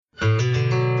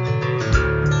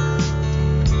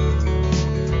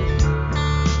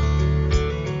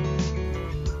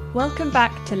Welcome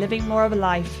back to Living More of a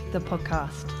Life, the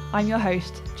podcast. I'm your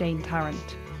host, Jane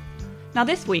Tarrant. Now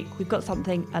this week, we've got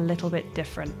something a little bit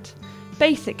different.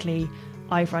 Basically,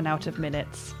 I've run out of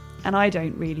minutes and I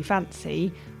don't really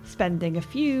fancy spending a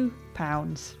few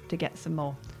pounds to get some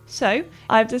more. So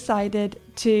I've decided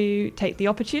to take the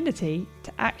opportunity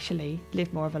to actually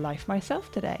live more of a life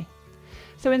myself today.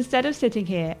 So instead of sitting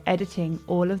here editing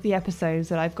all of the episodes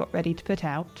that I've got ready to put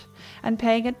out and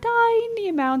paying a tiny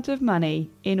amount of money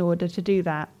in order to do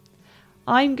that,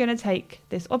 I'm going to take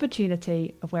this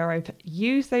opportunity of where I've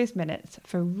used those minutes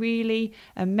for really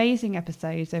amazing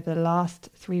episodes over the last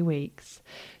 3 weeks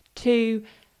to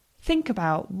think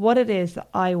about what it is that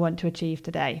I want to achieve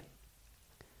today.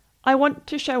 I want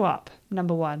to show up,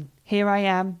 number one. Here I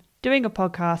am doing a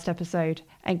podcast episode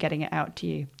and getting it out to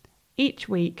you. Each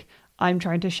week, I'm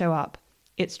trying to show up.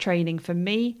 It's training for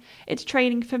me. It's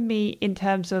training for me in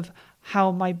terms of how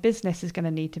my business is going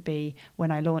to need to be when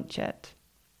I launch it.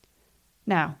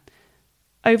 Now,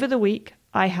 over the week,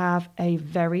 I have a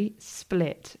very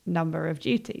split number of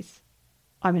duties.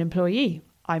 I'm an employee.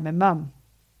 I'm a mum.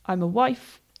 I'm a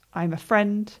wife. I'm a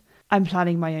friend. I'm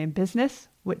planning my own business,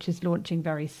 which is launching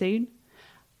very soon.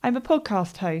 I'm a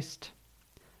podcast host.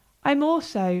 I'm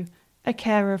also a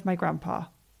carer of my grandpa.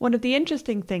 One of the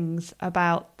interesting things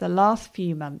about the last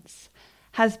few months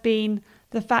has been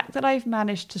the fact that I've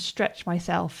managed to stretch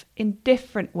myself in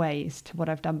different ways to what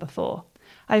I've done before.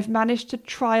 I've managed to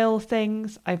trial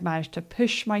things. I've managed to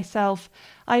push myself.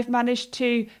 I've managed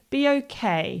to be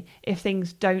okay if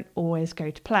things don't always go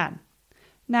to plan.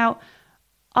 Now,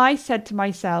 I said to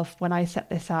myself when I set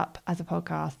this up as a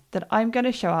podcast that I'm going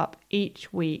to show up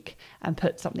each week and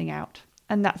put something out.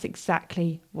 And that's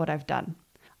exactly what I've done.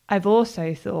 I've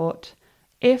also thought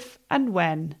if and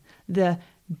when the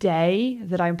day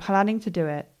that I'm planning to do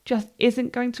it just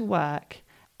isn't going to work,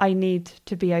 I need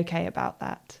to be okay about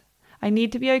that. I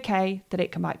need to be okay that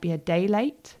it might be a day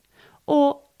late,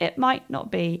 or it might not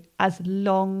be as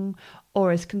long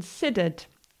or as considered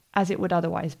as it would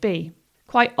otherwise be.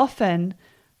 Quite often,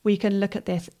 we can look at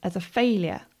this as a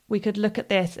failure. We could look at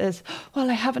this as, well,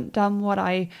 I haven't done what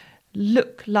I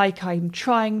look like I'm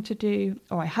trying to do,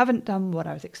 or I haven't done what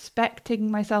I was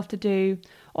expecting myself to do,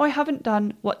 or I haven't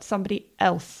done what somebody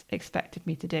else expected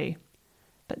me to do.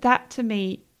 But that to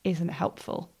me isn't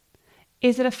helpful.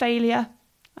 Is it a failure?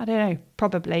 I don't know,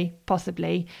 probably,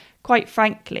 possibly. Quite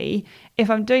frankly, if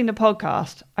I'm doing the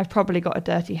podcast, I've probably got a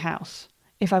dirty house.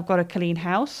 If I've got a clean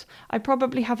house, I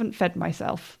probably haven't fed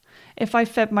myself. If I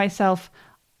fed myself,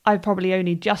 I probably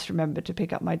only just remembered to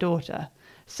pick up my daughter.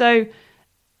 So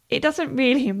it doesn't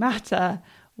really matter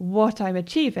what I'm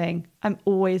achieving. I'm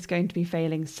always going to be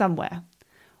failing somewhere.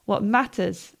 What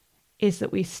matters is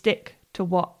that we stick to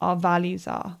what our values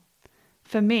are.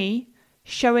 For me,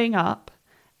 showing up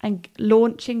and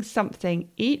launching something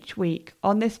each week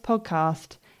on this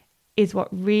podcast is what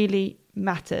really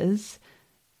matters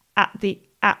at the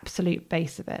absolute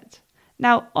base of it.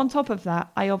 Now, on top of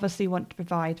that, I obviously want to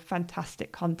provide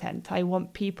fantastic content. I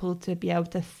want people to be able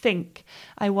to think.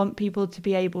 I want people to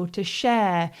be able to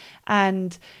share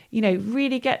and,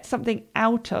 really get something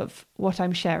out of what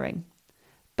I'm sharing.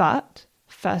 But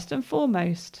first and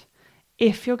foremost,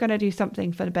 if you're going to do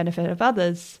something for the benefit of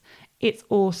others, it's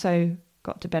also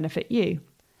got to benefit you.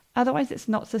 Otherwise, it's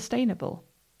not sustainable.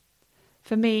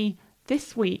 For me,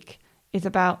 this week is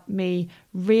about me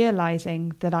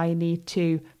realizing that I need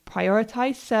to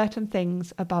prioritize certain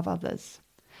things above others.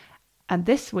 And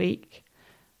this week,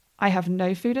 I have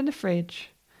no food in the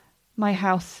fridge. My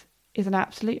house is an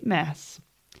absolute mess.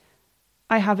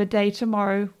 I have a day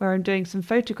tomorrow where I'm doing some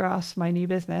photographs for my new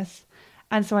business,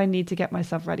 and so I need to get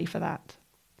myself ready for that.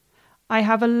 I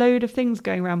have a load of things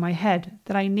going around my head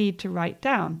that I need to write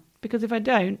down, because if I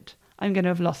don't, I'm going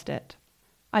to have lost it.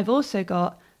 I've also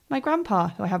got my grandpa,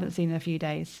 who I haven't seen in a few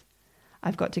days.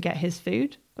 I've got to get his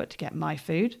food, got to get my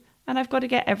food, and I've got to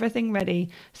get everything ready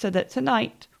so that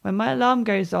tonight, when my alarm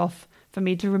goes off for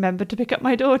me to remember to pick up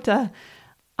my daughter,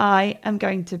 I am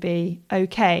going to be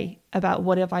okay about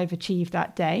what I've achieved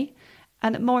that day,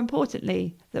 and more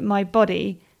importantly, that my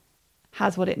body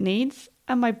has what it needs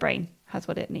and my brain has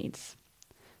what it needs.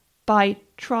 By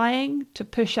trying to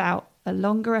push out a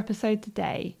longer episode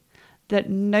today that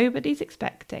nobody's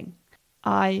expecting,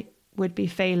 I would be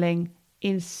failing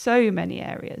in so many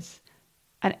areas,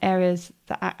 and areas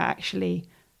that are actually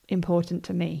important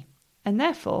to me. And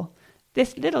therefore,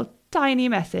 this little tiny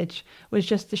message was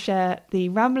just to share the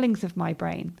ramblings of my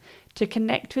brain, to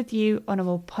connect with you on a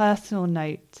more personal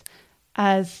note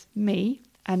as me,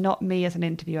 and not me as an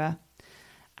interviewer,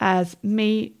 as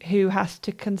me who has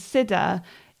to consider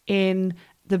in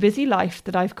the busy life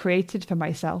that I've created for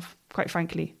myself, quite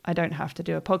frankly, I don't have to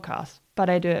do a podcast, but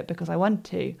I do it because I want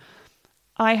to.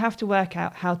 I have to work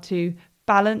out how to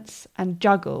balance and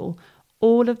juggle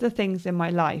all of the things in my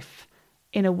life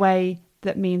in a way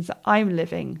that means that I'm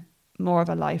living more of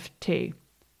a life too.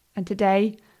 And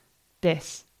today,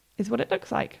 this is what it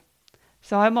looks like.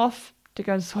 So I'm off to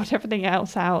go and sort everything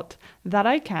else out that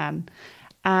I can.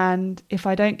 And if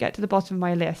I don't get to the bottom of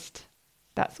my list,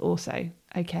 that's also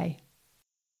okay.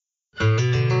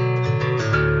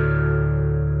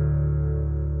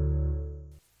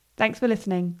 Thanks for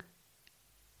listening.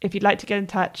 If you'd like to get in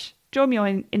touch, join me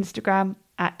on Instagram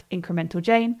at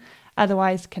IncrementalJane.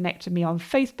 Otherwise, connect with me on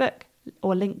Facebook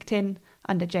or LinkedIn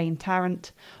under Jane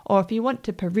Tarrant. Or if you want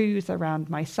to peruse around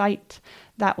my site,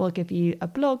 that will give you a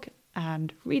blog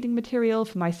and reading material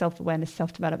for my self-awareness,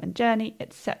 self-development journey,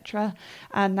 etc.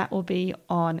 And that will be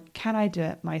on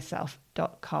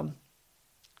canidoitmyself.com.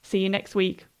 See you next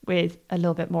week with a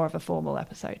little bit more of a formal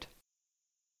episode.